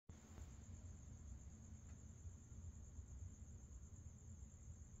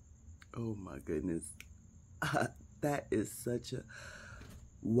Oh my goodness. That is such a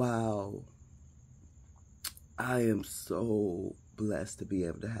wow. I am so blessed to be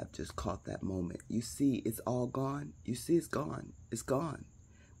able to have just caught that moment. You see, it's all gone. You see, it's gone. It's gone.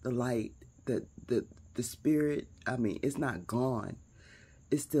 The light, the spirit, I mean, it's not gone.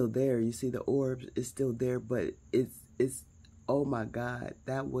 It's still there. You see the orbs, it's still there, but it's oh my God,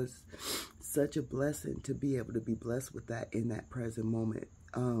 that was such a blessing to be able to be blessed with that in that present moment.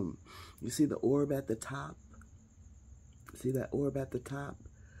 You see the orb at the top? See that orb at the top?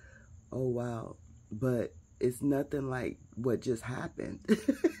 Oh wow. But it's nothing like what just happened.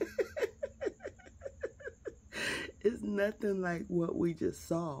 It's nothing like what we just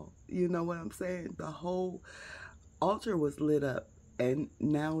saw. You know what I'm saying? The whole altar was lit up and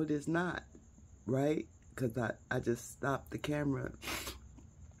now it is not, right? Because I just stopped the camera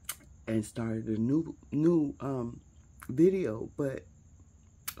and started a new video. But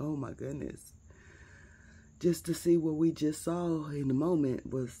oh my goodness, just to see what we just saw in the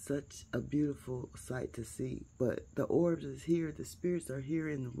moment was such a beautiful sight to see. But the orbs is here, the spirits are here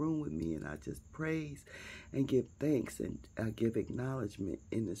in the room with me, and I just praise and give thanks, and I give acknowledgement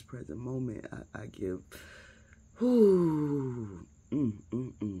in this present moment. I give,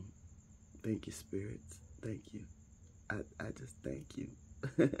 thank you, spirits, thank you. I just thank you.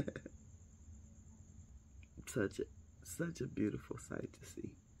 Such a beautiful sight to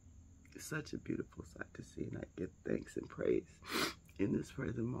see. Such a beautiful sight to see, and I give thanks and praise in this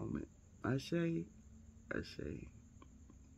present moment. Ashe, Ashe.